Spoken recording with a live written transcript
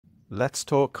Let's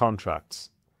talk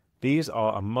contracts. These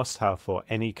are a must-have for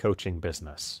any coaching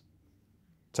business.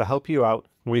 To help you out,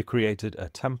 we've created a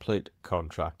template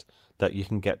contract that you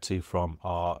can get to from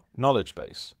our knowledge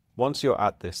base. Once you're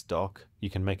at this doc, you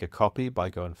can make a copy by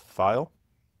going File,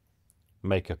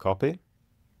 Make a Copy.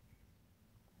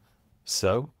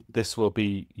 So this will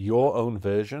be your own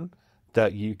version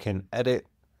that you can edit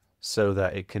so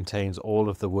that it contains all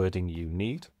of the wording you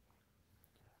need.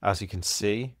 As you can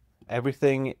see,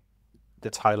 everything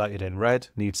that's highlighted in red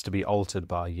needs to be altered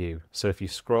by you. So if you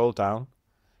scroll down,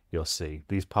 you'll see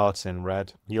these parts in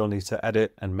red. You'll need to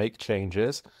edit and make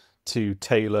changes to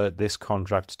tailor this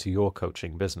contract to your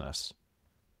coaching business.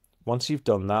 Once you've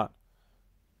done that,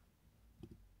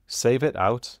 save it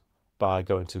out by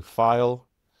going to File,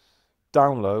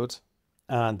 Download,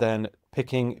 and then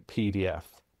picking PDF.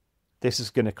 This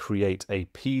is going to create a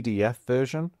PDF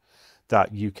version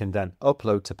that you can then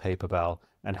upload to Paperbell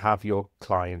and have your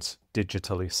clients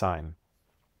digitally sign.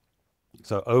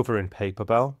 So over in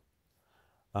Paperbell,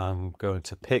 I'm going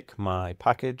to pick my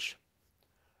package,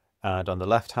 and on the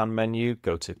left-hand menu,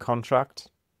 go to Contract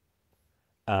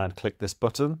and click this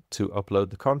button to upload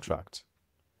the contract.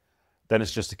 Then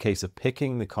it's just a case of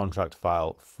picking the contract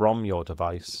file from your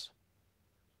device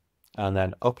and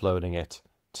then uploading it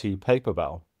to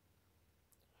Paperbell.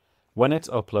 When it's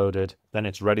uploaded, then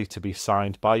it's ready to be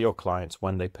signed by your clients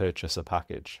when they purchase a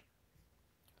package.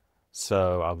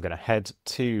 So I'm going to head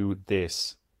to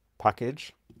this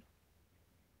package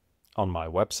on my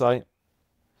website,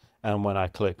 and when I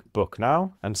click Book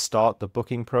Now and start the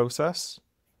booking process,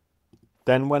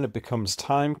 then when it becomes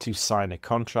time to sign a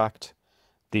contract,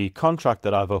 the contract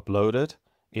that I've uploaded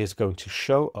is going to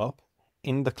show up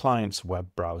in the client's web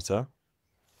browser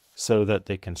so that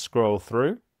they can scroll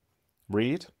through,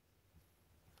 read,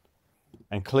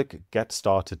 and click Get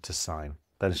Started to sign.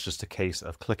 Then it's just a case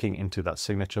of clicking into that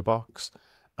signature box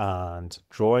and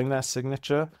drawing their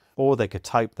signature, or they could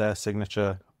type their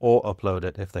signature or upload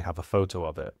it if they have a photo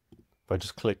of it. If I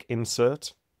just click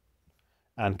Insert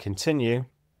and Continue,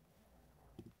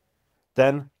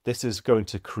 then this is going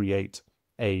to create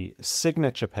a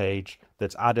signature page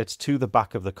that's added to the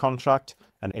back of the contract,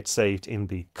 and it's saved in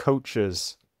the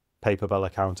coach's Paperbell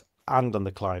account and on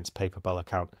the client's Paperbell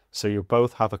account. So you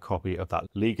both have a copy of that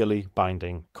legally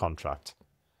binding contract.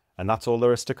 And that's all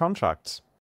there is to contracts.